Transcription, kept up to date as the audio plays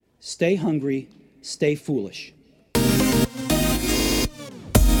Stay hungry, stay foolish.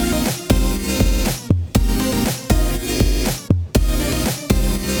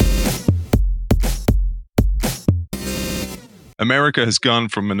 America has gone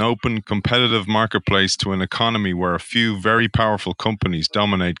from an open, competitive marketplace to an economy where a few very powerful companies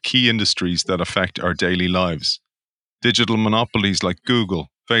dominate key industries that affect our daily lives. Digital monopolies like Google,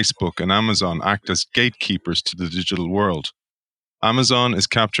 Facebook, and Amazon act as gatekeepers to the digital world. Amazon is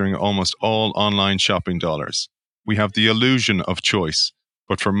capturing almost all online shopping dollars. We have the illusion of choice,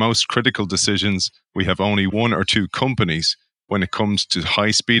 but for most critical decisions, we have only one or two companies when it comes to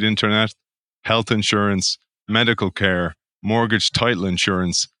high-speed internet, health insurance, medical care, mortgage title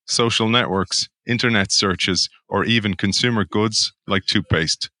insurance, social networks, internet searches, or even consumer goods like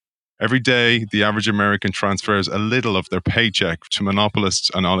toothpaste. Every day, the average American transfers a little of their paycheck to monopolists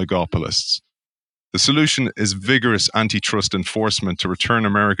and oligopolists. The solution is vigorous antitrust enforcement to return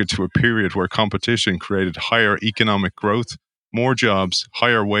America to a period where competition created higher economic growth, more jobs,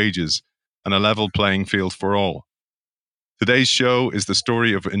 higher wages, and a level playing field for all. Today's show is the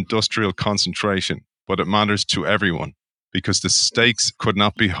story of industrial concentration, but it matters to everyone because the stakes could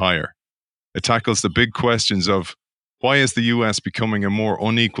not be higher. It tackles the big questions of why is the US becoming a more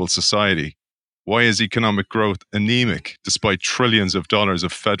unequal society? Why is economic growth anemic despite trillions of dollars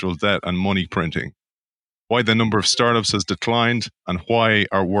of federal debt and money printing? Why the number of startups has declined, and why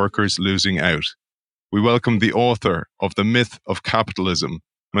are workers losing out? We welcome the author of The Myth of Capitalism,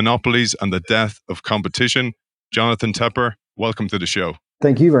 Monopolies and the Death of Competition, Jonathan Tepper. Welcome to the show.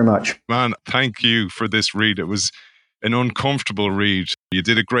 Thank you very much. Man, thank you for this read. It was an uncomfortable read. You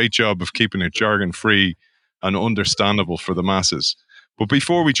did a great job of keeping it jargon-free and understandable for the masses. But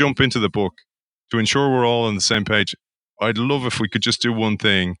before we jump into the book, to ensure we're all on the same page, I'd love if we could just do one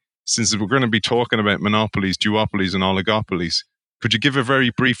thing. Since we're going to be talking about monopolies, duopolies, and oligopolies, could you give a very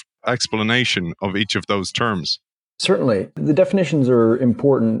brief explanation of each of those terms? Certainly. The definitions are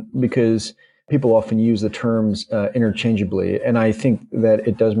important because people often use the terms interchangeably, and I think that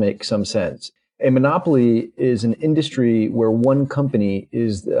it does make some sense. A monopoly is an industry where one company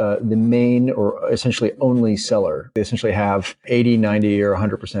is the main or essentially only seller. They essentially have 80, 90, or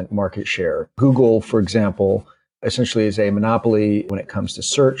 100% market share. Google, for example, essentially is a monopoly when it comes to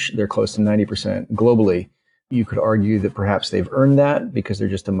search. They're close to 90% globally. You could argue that perhaps they've earned that because they're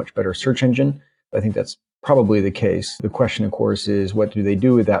just a much better search engine. I think that's probably the case. The question, of course, is what do they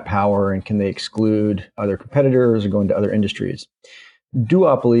do with that power, and can they exclude other competitors or go into other industries?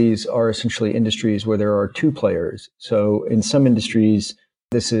 Duopolies are essentially industries where there are two players. So in some industries,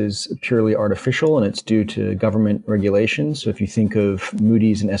 this is purely artificial and it's due to government regulation. So if you think of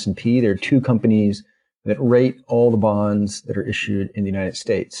Moody's and S&P, there are two companies that rate all the bonds that are issued in the United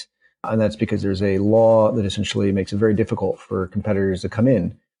States. And that's because there's a law that essentially makes it very difficult for competitors to come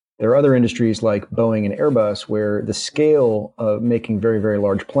in. There are other industries like Boeing and Airbus where the scale of making very, very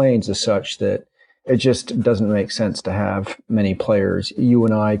large planes is such that it just doesn't make sense to have many players. You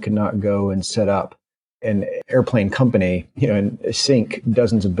and I could not go and set up an airplane company, and sink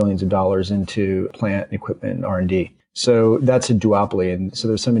dozens of billions of dollars into plant and equipment and R&D. So that's a duopoly. And so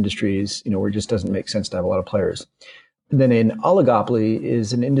there's some industries, where it just doesn't make sense to have a lot of players. Then an oligopoly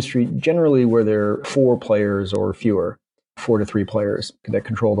is an industry generally where there are 4 players or fewer, 4 to 3 players that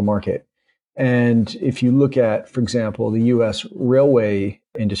control the market. And if you look at, for example, the U.S. railway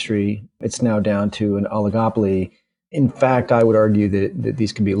industry, it's now down to an oligopoly. In fact, I would argue that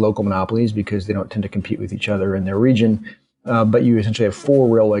these can be local monopolies because they don't tend to compete with each other in their region. But you essentially have 4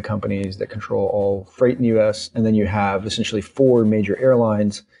 railway companies that control all freight in the U.S. And then you have essentially 4 major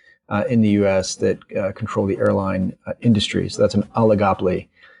airlines in the U.S. that control the airline industry. So that's an oligopoly.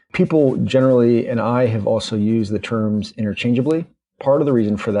 People generally, and I have also used the terms interchangeably. Part of the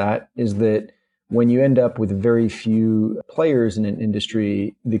reason for that is that when you end up with very few players in an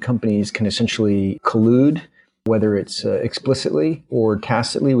industry, the companies can essentially collude, whether it's explicitly or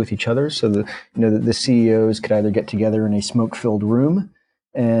tacitly with each other. So the CEOs could either get together in a smoke-filled room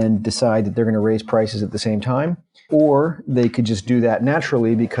and decide that they're going to raise prices at the same time, or they could just do that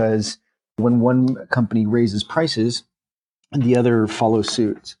naturally because when one company raises prices, the other follows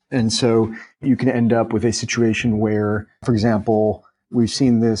suit. And so you can end up with a situation where, for example, we've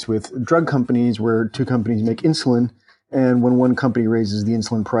seen this with drug companies where 2 companies make insulin, and when one company raises the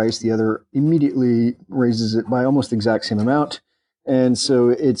insulin price, the other immediately raises it by almost the exact same amount. And so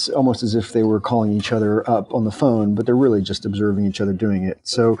it's almost as if they were calling each other up on the phone, but they're really just observing each other doing it.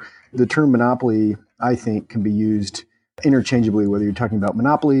 So the term monopoly, I think, can be used interchangeably, whether you're talking about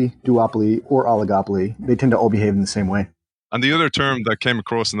monopoly, duopoly, or oligopoly. They tend to all behave in the same way. And the other term that came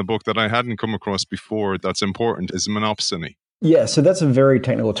across in the book that I hadn't come across before that's important is monopsony. Yeah, so that's a very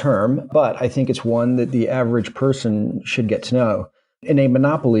technical term, but I think it's one that the average person should get to know. In a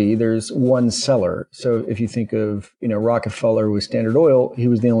monopoly, there's one seller. So if you think of, Rockefeller with Standard Oil, he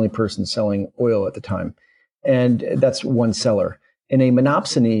was the only person selling oil at the time. And that's one seller. In a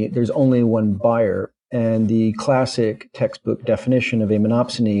monopsony, there's only one buyer. And the classic textbook definition of a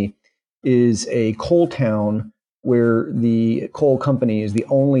monopsony is a coal town where the coal company is the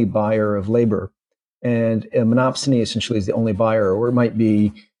only buyer of labor. And a monopsony essentially is the only buyer, or it might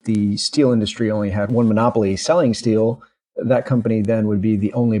be the steel industry only had one monopoly selling steel. That company then would be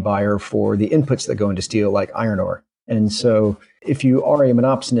the only buyer for the inputs that go into steel, like iron ore. And so if you are a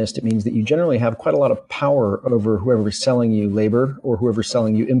monopsonist, it means that you generally have quite a lot of power over whoever's selling you labor or whoever's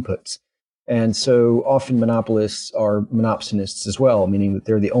selling you inputs. And so often monopolists are monopsonists as well, meaning that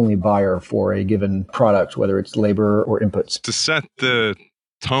they're the only buyer for a given product, whether it's labor or inputs. To set the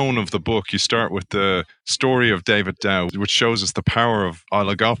tone of the book, you start with the story of David Dow, which shows us the power of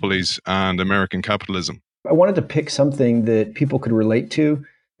oligopolies and American capitalism. I wanted to pick something that people could relate to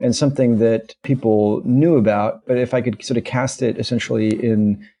and something that people knew about, but if I could sort of cast it essentially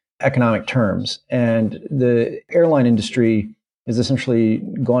in economic terms. And the airline industry has essentially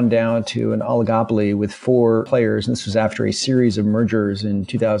gone down to an oligopoly with four players. And this was after a series of mergers in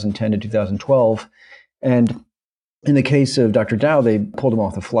 2010 to 2012. And in the case of Dr. Dow, they pulled him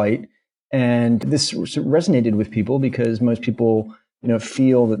off the flight. And this resonated with people because most people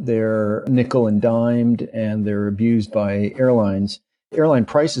feel that they're nickel and dimed and they're abused by airlines. Airline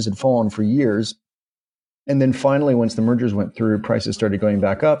prices had fallen for years. And then finally, once the mergers went through, prices started going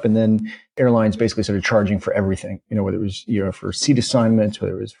back up. And then airlines basically started charging for everything, whether it was for seat assignments,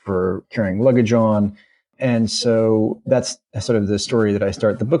 whether it was for carrying luggage on. And so that's sort of the story that I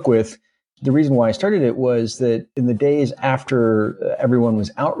start the book with. The reason why I started it was that in the days after everyone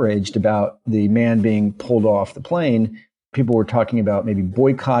was outraged about the man being pulled off the plane, people were talking about maybe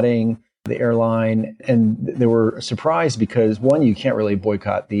boycotting the airline. And they were surprised because, one, you can't really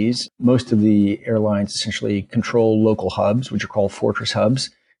boycott these. Most of the airlines essentially control local hubs, which are called fortress hubs.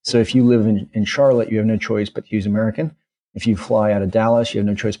 So if you live in Charlotte, you have no choice but to use American. If you fly out of Dallas, you have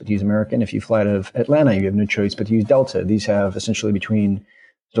no choice but to use American. If you fly out of Atlanta, you have no choice but to use Delta. These have essentially between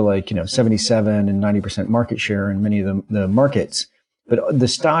 77 and 90% market share in many of the markets. But the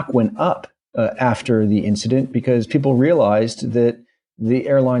stock went up after the incident because people realized that the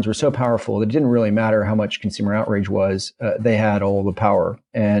airlines were so powerful that it didn't really matter how much consumer outrage was. They had all the power.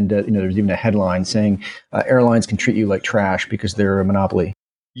 And there's even a headline saying airlines can treat you like trash because they're a monopoly.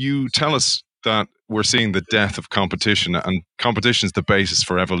 You tell us that we're seeing the death of competition, and competition is the basis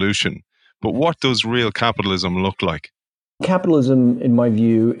for evolution. But what does real capitalism look like? Capitalism, in my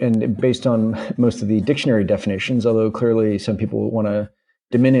view, and based on most of the dictionary definitions, although clearly some people want to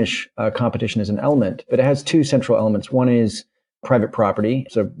diminish competition as an element, but it has two central elements. One is private property,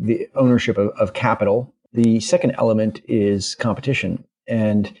 so the ownership of capital. The second element is competition.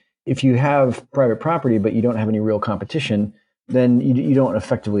 And if you have private property, but you don't have any real competition, then you don't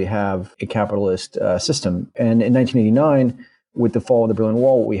effectively have a capitalist system. And in 1989, with the fall of the Berlin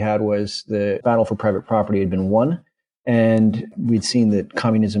Wall, what we had was the battle for private property had been won. And we'd seen that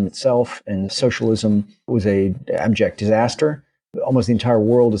communism itself and socialism was a abject disaster. Almost the entire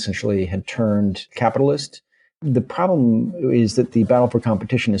world essentially had turned capitalist. The problem is that the battle for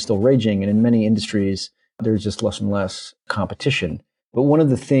competition is still raging, and in many industries, there's just less and less competition. But one of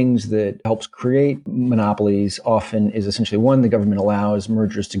the things that helps create monopolies often is essentially, one, the government allows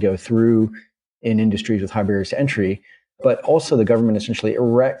mergers to go through in industries with high barriers to entry, but also the government essentially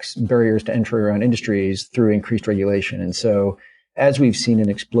erects barriers to entry around industries through increased regulation. And so as we've seen an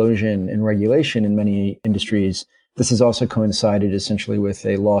explosion in regulation in many industries, this has also coincided essentially with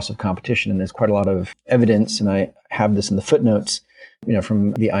a loss of competition. And there's quite a lot of evidence, and I have this in the footnotes,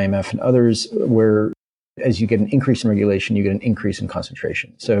 from the IMF and others, where as you get an increase in regulation, you get an increase in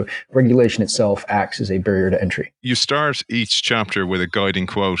concentration. So regulation itself acts as a barrier to entry. You start each chapter with a guiding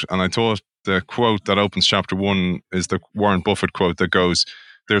quote, and I thought the quote that opens chapter 1 is the Warren Buffett quote that goes,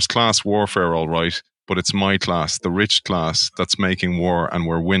 "There's class warfare, all right, but it's my class, the rich class, that's making war and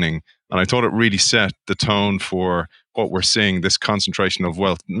we're winning." And I thought it really set the tone for what we're seeing, this concentration of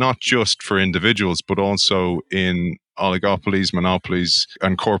wealth, not just for individuals, but also in oligopolies, monopolies,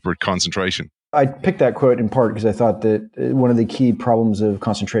 and corporate concentration. I picked that quote in part because I thought that one of the key problems of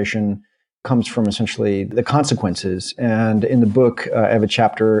concentration comes from essentially the consequences. And in the book, I have a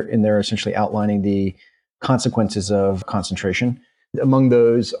chapter in there essentially outlining the consequences of concentration. Among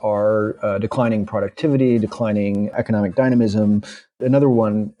those are declining productivity, declining economic dynamism. Another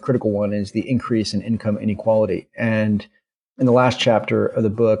one, critical one, is the increase in income inequality. And in the last chapter of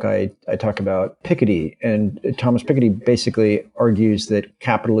the book, I talk about Piketty, and Thomas Piketty basically argues that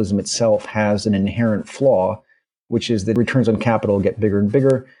capitalism itself has an inherent flaw, which is that returns on capital get bigger and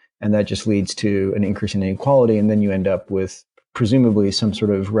bigger, and that just leads to an increase in inequality, and then you end up with presumably some sort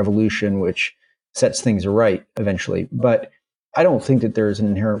of revolution which sets things right eventually. But I don't think that there's an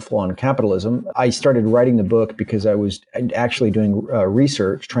inherent flaw in capitalism. I started writing the book because I was actually doing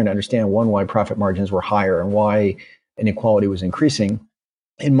research, trying to understand, one, why profit margins were higher and why inequality was increasing.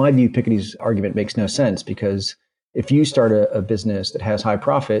 In my view, Piketty's argument makes no sense, because if you start a business that has high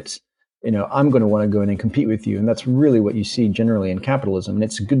profits, I'm going to want to go in and compete with you. And that's really what you see generally in capitalism. And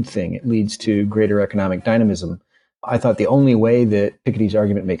it's a good thing. It leads to greater economic dynamism. I thought the only way that Piketty's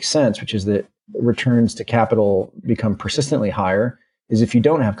argument makes sense, which is that returns to capital become persistently higher, is if you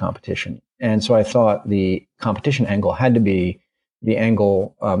don't have competition. And so I thought the competition angle had to be the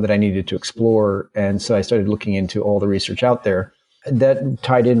angle that I needed to explore. And so I started looking into all the research out there. That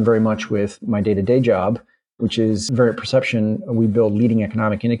tied in very much with my day-to-day job, which is Variant Perception. We build leading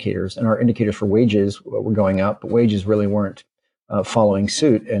economic indicators, and our indicators for wages were going up, but wages really weren't following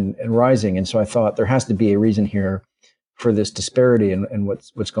suit and rising. And so I thought there has to be a reason here for this disparity and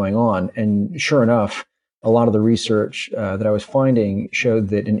what's going on. And sure enough, a lot of the research that I was finding showed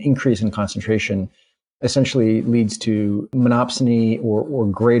that an increase in concentration essentially leads to monopsony or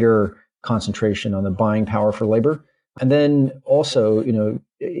greater concentration on the buying power for labor. And then also,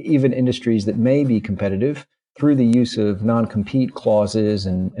 even industries that may be competitive, through the use of non-compete clauses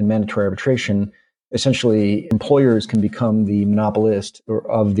and mandatory arbitration, essentially employers can become the monopolist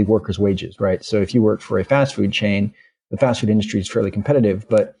of the workers' wages, right? So if you work for a fast food chain, the fast food industry is fairly competitive,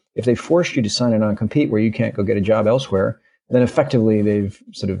 but if they forced you to sign a non-compete where you can't go get a job elsewhere, then effectively they've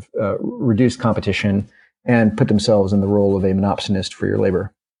sort of reduced competition and put themselves in the role of a monopsonist for your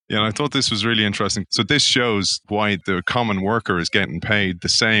labor. Yeah, and I thought this was really interesting. So this shows why the common worker is getting paid the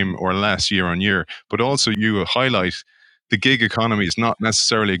same or less year on year, but also you highlight the gig economy is not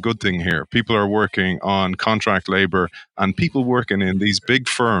necessarily a good thing here. People are working on contract labor, and people working in these big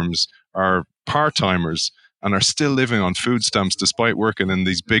firms are part-timers and are still living on food stamps despite working in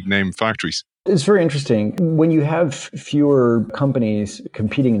these big name factories. It's very interesting. When you have fewer companies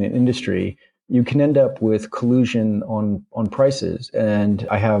competing in an industry, you can end up with collusion on prices. And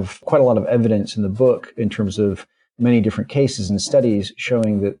I have quite a lot of evidence in the book in terms of many different cases and studies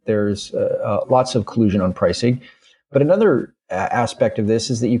showing that there's lots of collusion on pricing. But another aspect of this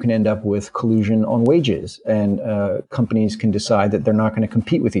is that you can end up with collusion on wages, and companies can decide that they're not going to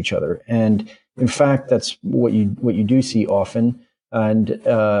compete with each other. And in fact, that's what you do see often. And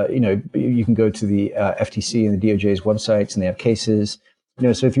you can go to the FTC and the DOJ's websites, and they have cases.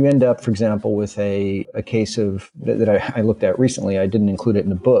 So if you end up, for example, with a case of that I looked at recently, I didn't include it in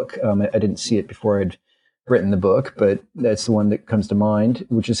the book. I didn't see it before I'd written the book, but that's the one that comes to mind,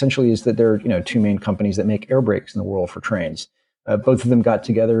 which essentially is that there are two main companies that make air brakes in the world for trains. Both of them got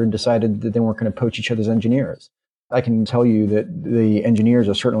together and decided that they weren't going to poach each other's engineers. I can tell you that the engineers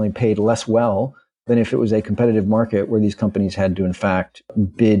are certainly paid less well than if it was a competitive market where these companies had to, in fact,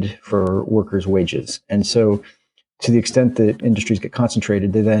 bid for workers' wages. And so to the extent that industries get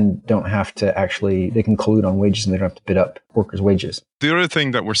concentrated, they then don't have to they can collude on wages and they don't have to bid up workers' wages. The other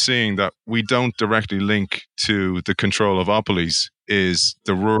thing that we're seeing that we don't directly link to the control of monopolies is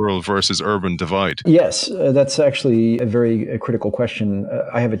the rural versus urban divide. Yes, that's actually a very critical question.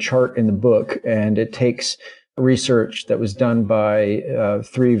 I have a chart in the book, and it takes research that was done by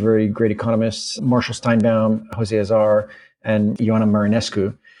three very great economists, Marshall Steinbaum, Jose Azar, and Ioana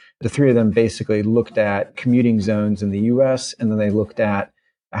Marinescu. The three of them basically looked at commuting zones in the US, and then they looked at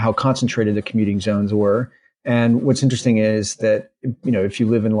how concentrated the commuting zones were. And what's interesting is that, if you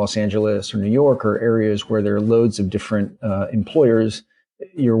live in Los Angeles or New York or areas where there are loads of different employers,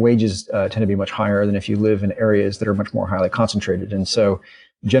 your wages tend to be much higher than if you live in areas that are much more highly concentrated. And so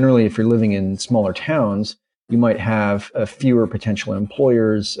generally, if you're living in smaller towns, you might have fewer potential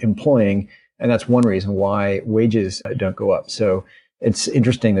employers employing. And that's one reason why wages don't go up. So it's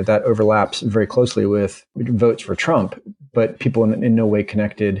interesting that overlaps very closely with votes for Trump, but people in no way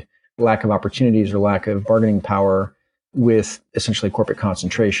connected lack of opportunities or lack of bargaining power with essentially corporate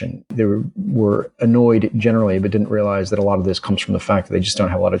concentration. They were annoyed generally, but didn't realize that a lot of this comes from the fact that they just don't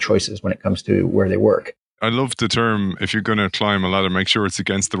have a lot of choices when it comes to where they work. I love the term, if you're going to climb a ladder, make sure it's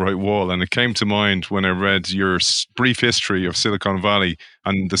against the right wall. And it came to mind when I read your brief history of Silicon Valley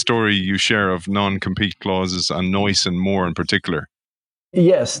and the story you share of non-compete clauses and noise and more in particular.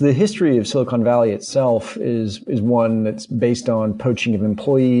 Yes, the history of Silicon Valley itself is one that's based on poaching of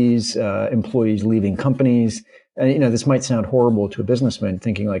employees, employees leaving companies. And, this might sound horrible to a businessman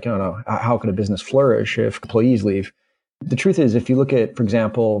thinking like, oh no, how could a business flourish if employees leave? The truth is, if you look at, for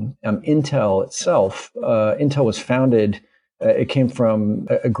example, Intel itself, Intel was founded, it came from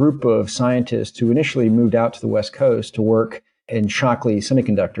a group of scientists who initially moved out to the West Coast to work in Shockley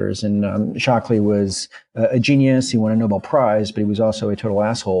Semiconductors. And Shockley was a genius. He won a Nobel Prize, but he was also a total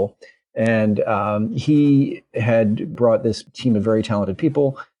asshole. And he had brought this team of very talented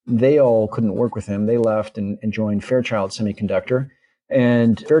people. They all couldn't work with him. They left and joined Fairchild Semiconductor.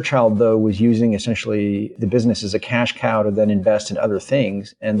 And Fairchild, though, was using essentially the business as a cash cow to then invest in other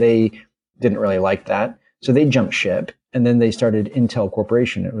things. And they didn't really like that. So they jumped ship. And then they started Intel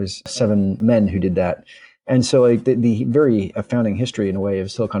Corporation. It was 7 men who did that. And so like the very founding history, in a way, of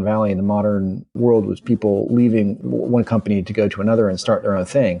Silicon Valley in the modern world was people leaving one company to go to another and start their own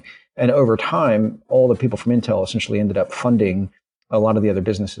thing. And over time, all the people from Intel essentially ended up funding a lot of the other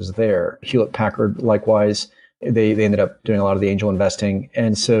businesses there. Hewlett Packard, likewise. They ended up doing a lot of the angel investing.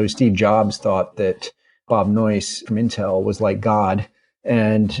 And so Steve Jobs thought that Bob Noyce from Intel was like God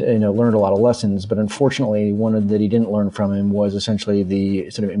and learned a lot of lessons. But unfortunately, one that he didn't learn from him was essentially the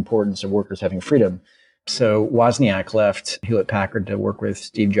sort of importance of workers having freedom. So Wozniak left Hewlett Packard to work with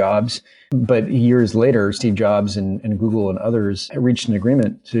Steve Jobs. But years later, Steve Jobs and Google and others reached an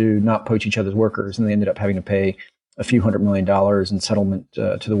agreement to not poach each other's workers. And they ended up having to pay a few $100 million in settlement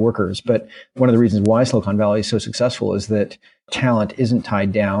to the workers. But one of the reasons why Silicon Valley is so successful is that talent isn't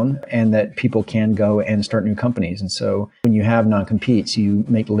tied down and that people can go and start new companies. And so when you have non-competes, you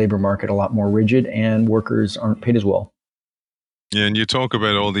make the labor market a lot more rigid and workers aren't paid as well. Yeah, and you talk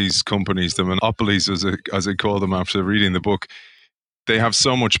about all these companies, the monopolies, as I call them after reading the book. They have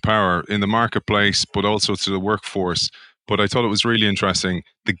so much power in the marketplace, but also to the workforce. But I thought it was really interesting,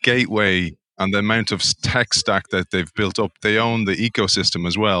 the gateway and the amount of tech stack that they've built up. They own the ecosystem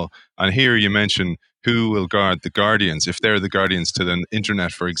as well. And here you mention who will guard the guardians, if they're the guardians to the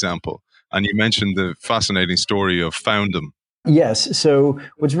internet, for example. And you mentioned the fascinating story of Foundum. Yes. So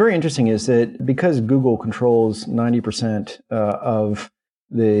what's very interesting is that because Google controls 90% of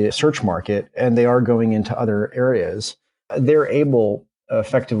the search market and they are going into other areas, they're able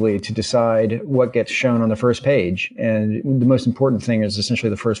effectively to decide what gets shown on the first page. And the most important thing is essentially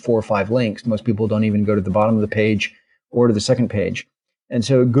the first 4 or 5 links. Most people don't even go to the bottom of the page or to the second page. And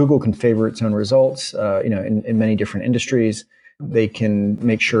so Google can favor its own results, in many different industries. They can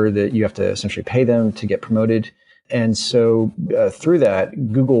make sure that you have to essentially pay them to get promoted. And so through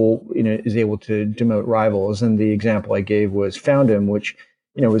that, Google, is able to demote rivals. And the example I gave was Foundum, which,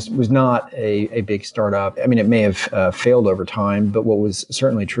 was not a big startup. I mean, it may have failed over time, but what was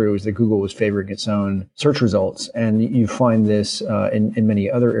certainly true is that Google was favoring its own search results. And you find this in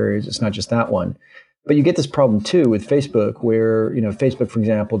many other areas. It's not just that one. But you get this problem, too, with Facebook, where, Facebook, for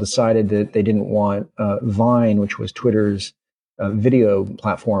example, decided that they didn't want Vine, which was Twitter's video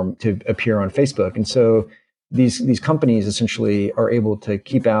platform, to appear on Facebook. And so these companies essentially are able to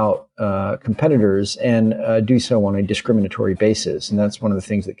keep out competitors and do so on a discriminatory basis. And that's one of the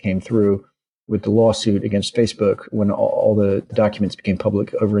things that came through with the lawsuit against Facebook when all the documents became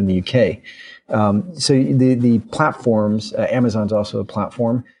public over in the UK. So the platforms, Amazon's also a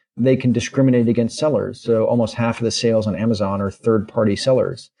platform, they can discriminate against sellers. So almost half of the sales on Amazon are third-party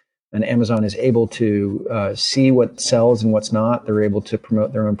sellers. And Amazon is able to see what sells and what's not. They're able to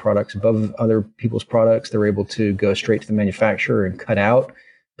promote their own products above other people's products. They're able to go straight to the manufacturer and cut out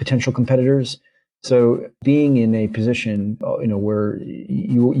potential competitors. So being in a position, where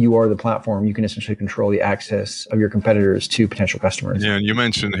you are the platform, you can essentially control the access of your competitors to potential customers. Yeah, and you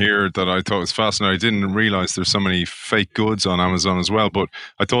mentioned here that I thought was fascinating. I didn't realize there's so many fake goods on Amazon as well, but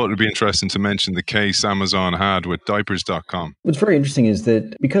I thought it would be interesting to mention the case Amazon had with diapers.com. What's very interesting is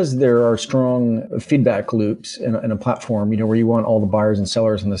that because there are strong feedback loops in a platform, where you want all the buyers and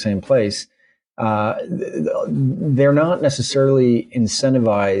sellers in the same place, they're not necessarily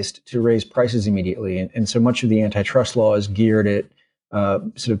incentivized to raise prices immediately. And so much of the antitrust law is geared at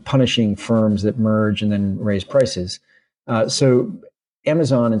sort of punishing firms that merge and then raise prices. So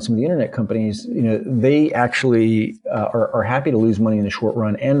Amazon and some of the internet companies, they actually are happy to lose money in the short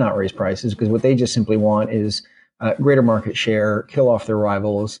run and not raise prices, because what they just simply want is greater market share, kill off their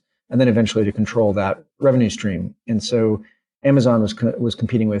rivals, and then eventually to control that revenue stream. And so Amazon was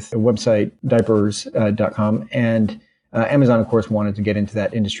competing with a website, diapers.com, and Amazon, of course, wanted to get into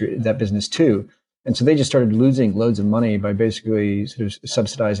that industry, that business too. And so they just started losing loads of money by basically sort of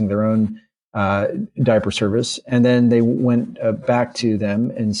subsidizing their own diaper service. And then they went back to them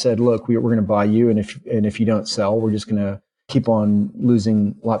and said, look, we're going to buy you. And if you don't sell, we're just going to keep on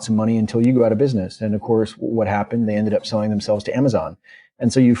losing lots of money until you go out of business. And of course, what happened? They ended up selling themselves to Amazon.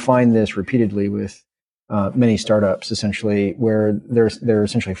 And so you find this repeatedly with many startups, essentially, where they're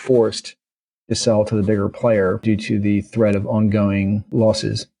essentially forced to sell to the bigger player due to the threat of ongoing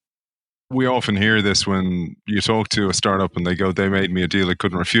losses. We often hear this when you talk to a startup and they go, they made me a deal I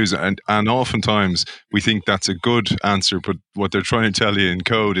couldn't refuse. And oftentimes we think that's a good answer, but what they're trying to tell you in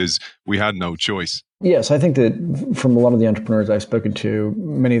code is we had no choice. Yes, I think that from a lot of the entrepreneurs I've spoken to,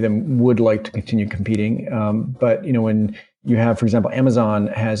 many of them would like to continue competing. But when you have, for example, Amazon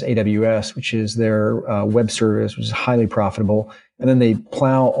has AWS, which is their web service, which is highly profitable, and then they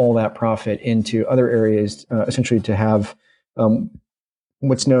plow all that profit into other areas, essentially to have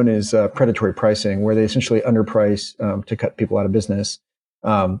what's known as predatory pricing, where they essentially underprice to cut people out of business.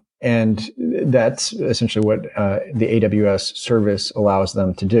 And that's essentially what the AWS service allows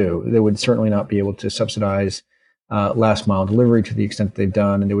them to do. They would certainly not be able to subsidize last mile delivery to the extent that they've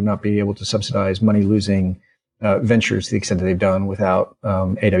done, and they would not be able to subsidize money losing ventures to the extent that they've done without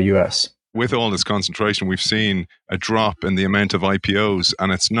AWS. With all this concentration, we've seen a drop in the amount of IPOs,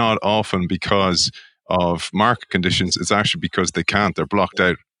 and it's not often because of market conditions. It's actually because they're blocked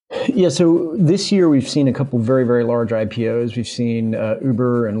out. Yeah, so this year we've seen a couple very, very large IPOs. We've seen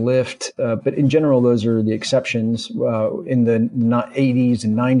Uber and Lyft, but in general, those are the exceptions. In the 80s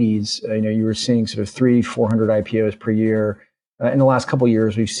and 90s, you were seeing sort of 300-400 IPOs per year. In the last couple of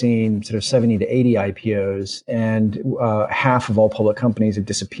years, we've seen sort of 70 to 80 IPOs, and half of all public companies have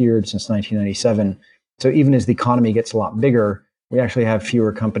disappeared since 1997. So even as the economy gets a lot bigger, we actually have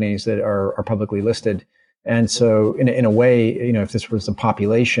fewer companies that are publicly listed. And so in a way, if this was the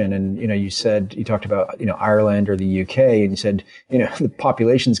population and, you talked about, Ireland or the UK, and you said, the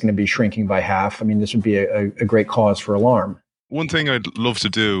population is going to be shrinking by half. I mean, this would be a great cause for alarm. One thing I'd love to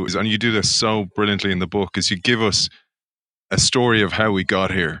do is, and you do this so brilliantly in the book, is you give us a story of how we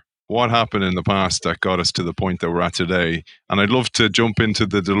got here. What happened in the past that got us to the point that we're at today? And I'd love to jump into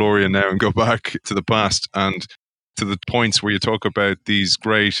the DeLorean now and go back to the past and to the points where you talk about the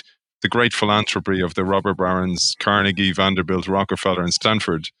great philanthropy of the robber barons, Carnegie, Vanderbilt, Rockefeller, and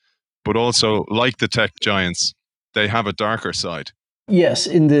Stanford. But also, like the tech giants, they have a darker side. Yes,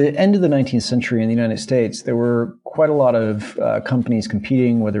 in the end of the 19th century in the United States, there were quite a lot of companies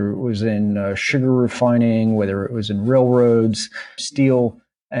competing, whether it was in sugar refining, whether it was in railroads, steel,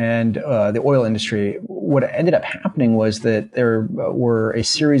 and the oil industry. What ended up happening was that there were a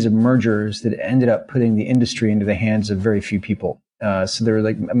series of mergers that ended up putting the industry into the hands of very few people. So there were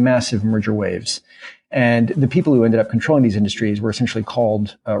like massive merger waves. And the people who ended up controlling these industries were essentially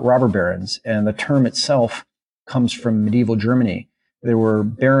called robber barons. And the term itself comes from medieval Germany. There were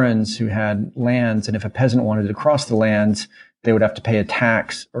barons who had lands, and if a peasant wanted to cross the lands, they would have to pay a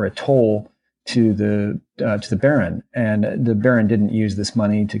tax or a toll to the baron. And the baron didn't use this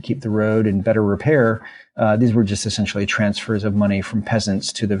money to keep the road in better repair. These were just essentially transfers of money from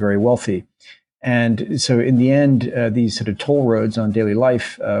peasants to the very wealthy. And so in the end, these sort of toll roads on daily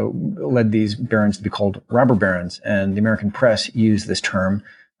life led these barons to be called robber barons. And the American press used this term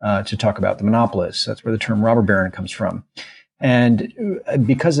to talk about the monopolists. That's where the term robber baron comes from. And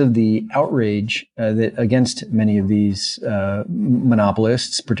because of the outrage that against many of these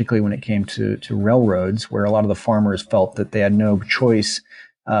monopolists, particularly when it came to railroads, where a lot of the farmers felt that they had no choice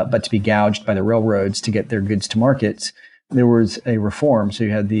but to be gouged by the railroads to get their goods to markets, there was a reform. So you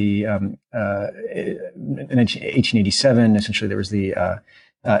had the in 1887, essentially there was the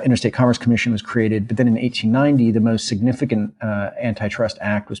Interstate Commerce Commission was created. But then in 1890, the most significant antitrust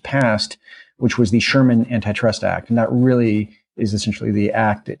act was passed, which was the Sherman Antitrust Act. And that really is essentially the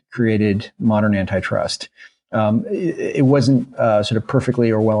act that created modern antitrust. It wasn't sort of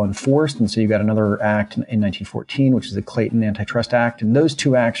perfectly or well enforced. And so you got another act in 1914, which is the Clayton Antitrust Act. And those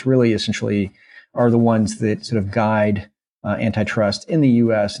two acts really essentially are the ones that sort of guide antitrust in the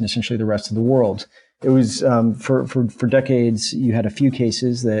U.S. and essentially the rest of the world. It was for decades, you had a few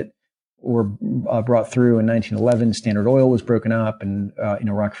cases that were brought through. In 1911, Standard Oil was broken up, and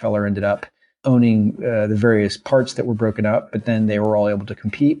Rockefeller ended up owning the various parts that were broken up, but then they were all able to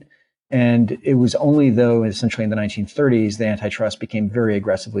compete. And it was only though, essentially in the 1930s, the antitrust became very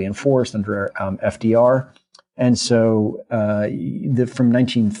aggressively enforced under FDR. And so from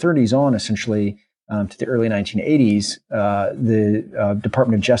 1930s on, essentially, to the early 1980s, the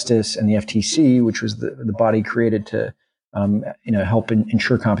Department of Justice and the FTC, which was the body created to help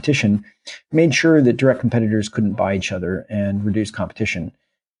ensure competition, made sure that direct competitors couldn't buy each other and reduce competition.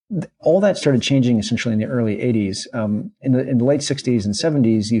 All that started changing essentially in the early 80s. In the late 60s and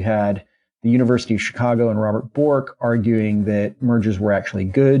 70s, you had the University of Chicago and Robert Bork arguing that mergers were actually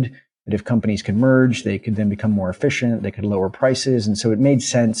good, that if companies could merge, they could then become more efficient, they could lower prices. And so it made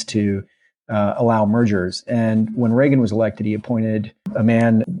sense to allow mergers. And when Reagan was elected, he appointed a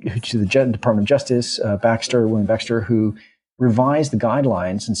man to the Department of Justice, William Baxter, who revised the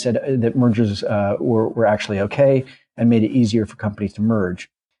guidelines and said that mergers were actually okay and made it easier for companies to merge.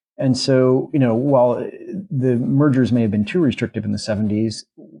 And so, while the mergers may have been too restrictive in the 70s,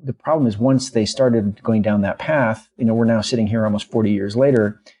 the problem is once they started going down that path, we're now sitting here almost 40 years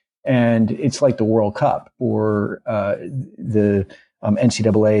later, and it's like the World Cup or the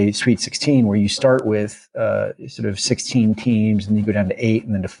NCAA Sweet 16, where you start with sort of 16 teams, and you go down to 8,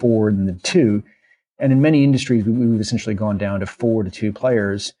 and then to 4, and then to 2. And in many industries, we've essentially gone down to 4 to 2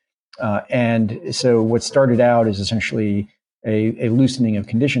 players. And so what started out as essentially a loosening of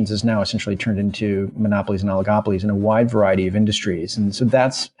conditions has now essentially turned into monopolies and oligopolies in a wide variety of industries. And so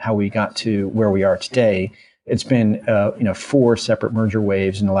that's how we got to where we are today. It's been 4 separate merger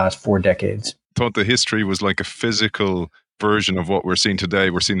waves in the last 4 decades. I thought the history was like a physical version of what we're seeing today.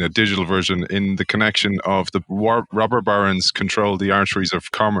 We're seeing a digital version in the connection of the robber barons control the arteries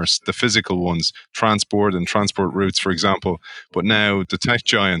of commerce, the physical ones, transport and transport routes, for example. But now the tech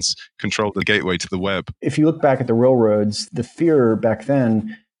giants control the gateway to the web. If you look back at the railroads, the fear back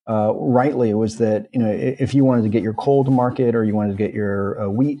then, rightly, was that if you wanted to get your coal to market or you wanted to get your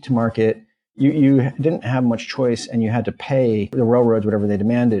wheat to market, you didn't have much choice, and you had to pay the railroads whatever they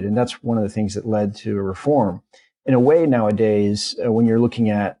demanded. And that's one of the things that led to a reform. In a way, nowadays, when you're looking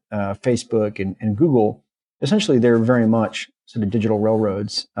at Facebook and Google, essentially they're very much sort of digital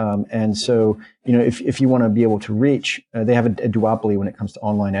railroads. And so, if you want to be able to reach, they have a duopoly when it comes to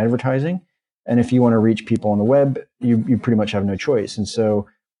online advertising. And if you want to reach people on the web, you pretty much have no choice. And so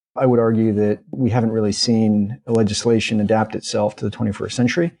I would argue that we haven't really seen legislation adapt itself to the 21st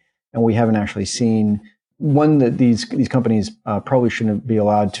century. And we haven't actually seen, one, that these companies probably shouldn't be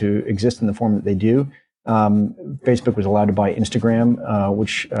allowed to exist in the form that they do. Facebook was allowed to buy Instagram,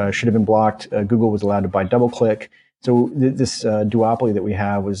 which should have been blocked. Google was allowed to buy DoubleClick. So this duopoly that we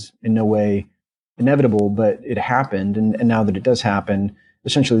have was in no way inevitable, but it happened. And now that it does happen,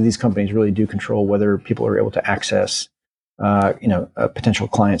 essentially these companies really do control whether people are able to access potential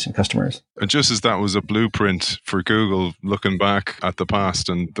clients and customers. And just as that was a blueprint for Google, looking back at the past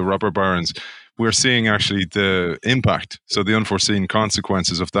and the robber barons, we're seeing actually the impact, so the unforeseen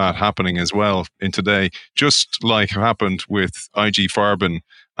consequences of that happening as well in today, just like happened with IG Farben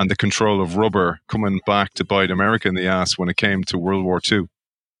and the control of rubber coming back to bite America in the ass when it came to World War II.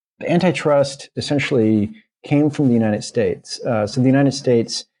 Antitrust essentially came from the United States. So the United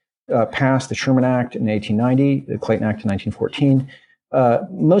States passed the Sherman Act in 1890, the Clayton Act in 1914.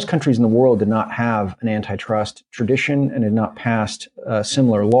 Most countries in the world did not have an antitrust tradition and had not passed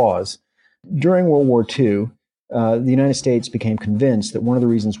similar laws. During World War II, the United States became convinced that one of the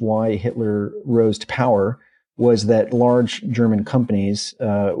reasons why Hitler rose to power was that large German companies,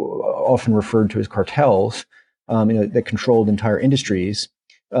 often referred to as cartels, that controlled entire industries,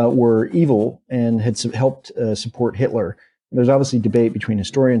 were evil and had helped support Hitler. There's obviously debate between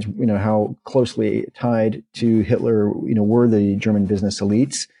historians, how closely tied to Hitler, were the German business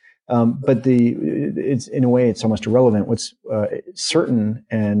elites. But it's in a way, it's almost irrelevant. What's certain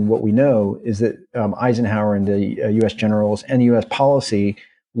and what we know is that Eisenhower and the U.S. generals and U.S. policy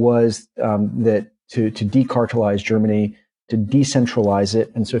was that to decartelize Germany, to decentralize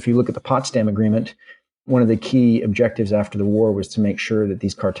it. And so if you look at the Potsdam Agreement, one of the key objectives after the war was to make sure that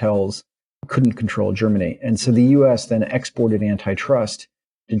these cartels couldn't control Germany. And so the U.S. then exported antitrust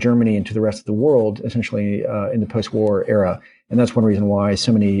to Germany and to the rest of the world, essentially in the post-war era. And that's one reason why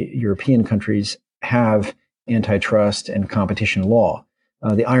so many European countries have antitrust and competition law.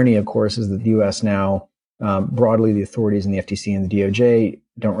 The irony, of course, is that the U.S. now, broadly, the authorities in the FTC and the DOJ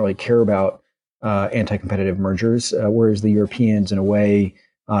don't really care about anti-competitive mergers, whereas the Europeans, in a way,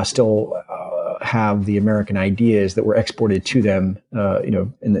 still have the American ideas that were exported to them,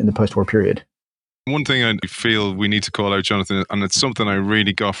 in the post-war period. One thing I feel we need to call out, Jonathan, and it's something I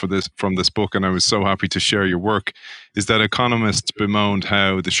really got from this book, and I was so happy to share your work, is that economists bemoaned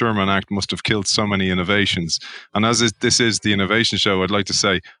how the Sherman Act must have killed so many innovations. And this is the innovation show, I'd like to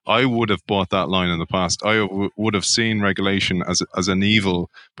say, I would have bought that line in the past. I would have seen regulation as an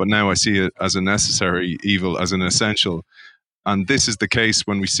evil, but now I see it as a necessary evil, as an essential. And this is the case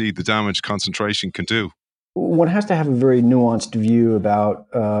when we see the damage concentration can do. One has to have a very nuanced view about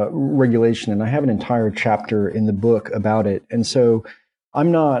regulation, and I have an entire chapter in the book about it. And so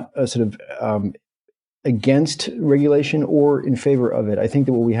I'm not against regulation or in favor of it. I think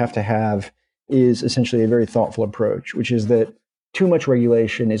that what we have to have is essentially a very thoughtful approach, which is that too much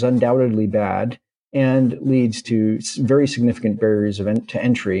regulation is undoubtedly bad and leads to very significant barriers to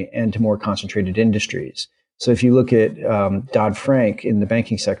entry and to more concentrated industries. So if you look at Dodd-Frank in the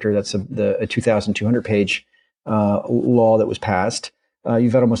banking sector, that's a 2,200-page law that was passed.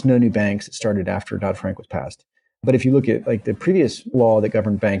 You've had almost no new banks that started after Dodd-Frank was passed. But if you look at like the previous law that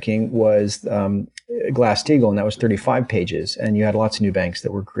governed banking was Glass-Steagall, and that was 35 pages, and you had lots of new banks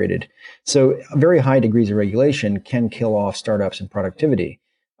that were created. So very high degrees of regulation can kill off startups and productivity.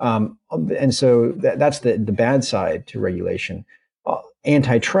 And so that's the bad side to regulation.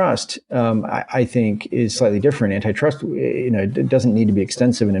 Antitrust, I think, is slightly different. Antitrust, doesn't need to be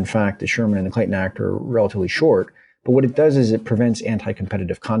extensive, and in fact, the Sherman and the Clayton Act are relatively short. But what it does is it prevents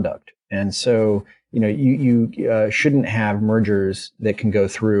anti-competitive conduct, and so you shouldn't have mergers that can go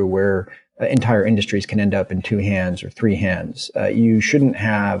through where entire industries can end up in two hands or three hands. You shouldn't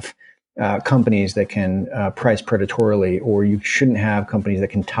have companies that can price predatorily, or you shouldn't have companies that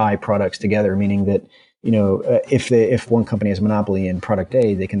can tie products together, meaning that if one company has a monopoly in product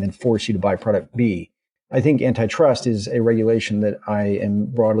A, they can then force you to buy product B. I think antitrust is a regulation that I am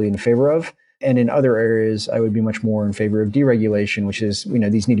broadly in favor of. And in other areas, I would be much more in favor of deregulation, which is,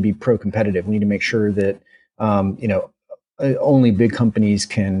 these need to be pro-competitive. We need to make sure that, only big companies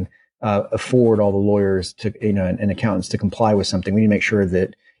can afford all the lawyers to, and accountants to comply with something. We need to make sure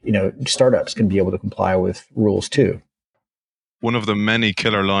that, startups can be able to comply with rules too. One of the many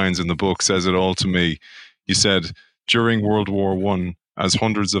killer lines in the book says it all to me. You said, during World War I, as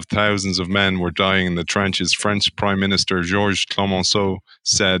hundreds of thousands of men were dying in the trenches, French Prime Minister Georges Clemenceau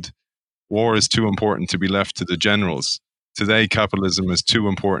said, "War is too important to be left to the generals. Today, capitalism is too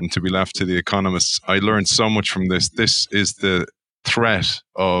important to be left to the economists." I learned so much from this. This is the threat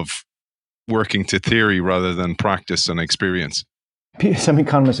of working to theory rather than practice and experience. Some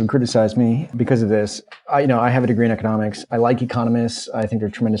economists have criticized me because of this. I have a degree in economics. I like economists. I think they're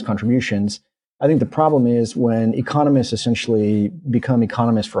tremendous contributions. I think the problem is when economists essentially become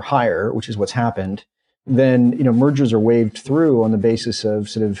economists for hire, which is what's happened, then mergers are waved through on the basis of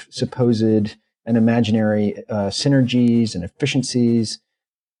sort of supposed and imaginary synergies and efficiencies.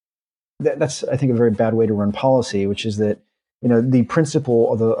 That's, I think, a very bad way to run policy, which is that the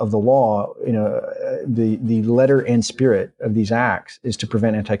principle of the law, the letter and spirit of these acts is to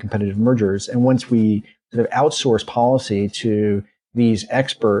prevent anti-competitive mergers. And once we sort of outsource policy to these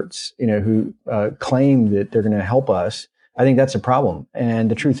experts, who claim that they're going to help us, I think that's a problem.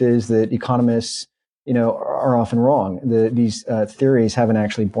 And the truth is that economists, are often wrong. These theories haven't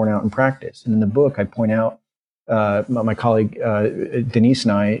actually borne out in practice. And in the book, I point out, my colleague Denise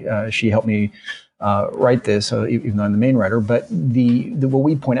and I, she helped me write this, even though I'm the main writer. But what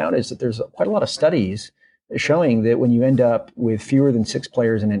we point out is that there's quite a lot of studies showing that when you end up with fewer than 6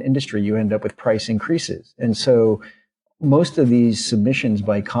 players in an industry, you end up with price increases. And so most of these submissions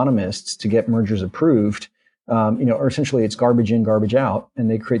by economists to get mergers approved, are essentially it's garbage in, garbage out, and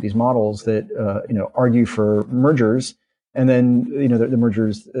they create these models that argue for mergers, and then the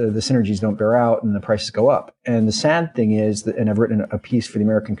mergers, the synergies don't bear out, and the prices go up. And the sad thing is that, and I've written a piece for the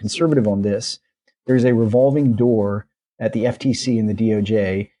American Conservative on this, there's a revolving door at the FTC and the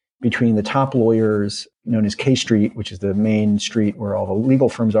DOJ between the top lawyers known as K Street, which is the main street where all the legal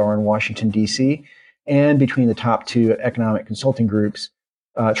firms are in Washington, D.C., and between the top 2 economic consulting groups,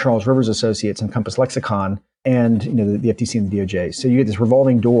 Charles Rivers Associates and Compass Lexicon, and the FTC and the DOJ. So you get this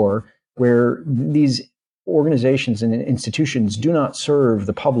revolving door where these organizations and institutions do not serve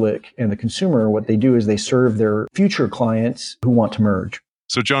the public and the consumer. What they do is they serve their future clients who want to merge.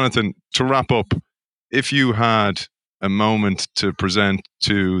 So Jonathan, to wrap up, if you had a moment to present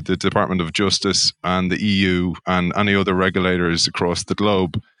to the Department of Justice and the EU and any other regulators across the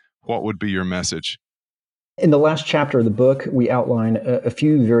globe, what would be your message? In the last chapter of the book, we outline a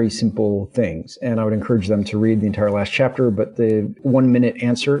few very simple things, and I would encourage them to read the entire last chapter. But the 1-minute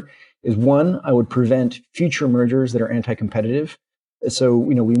answer is: 1, I would prevent future mergers that are anti-competitive. So,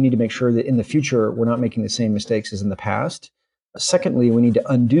 we need to make sure that in the future, we're not making the same mistakes as in the past. Secondly, we need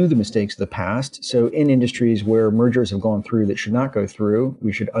to undo the mistakes of the past. So in industries where mergers have gone through that should not go through,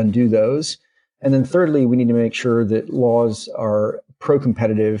 we should undo those. And then thirdly, we need to make sure that laws are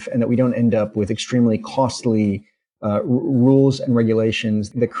pro-competitive and that we don't end up with extremely costly rules and regulations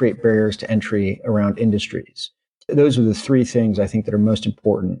that create barriers to entry around industries. Those are the 3 things I think that are most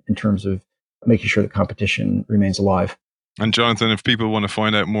important in terms of making sure that competition remains alive. And Jonathan, if people want to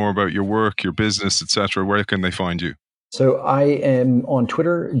find out more about your work, your business, etc., where can they find you? So I am on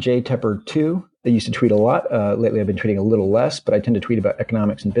Twitter, jtepper2. I used to tweet a lot. Lately, I've been tweeting a little less, but I tend to tweet about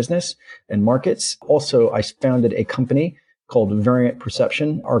economics and business and markets. Also, I founded a company called Variant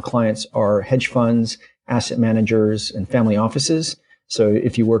Perception. Our clients are hedge funds, asset managers, and family offices. So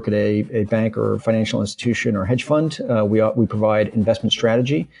if you work at a bank or financial institution or hedge fund, we provide investment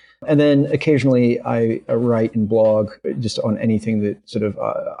strategy. And then occasionally I write and blog just on anything that sort of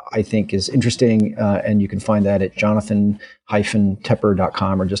I think is interesting. And you can find that at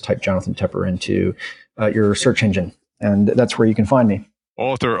jonathan-tepper.com, or just type Jonathan Tepper into your search engine. And that's where you can find me.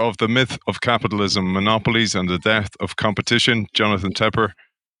 Author of The Myth of Capitalism, Monopolies and the Death of Competition, Jonathan Tepper.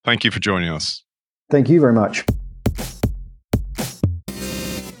 Thank you for joining us. Thank you very much.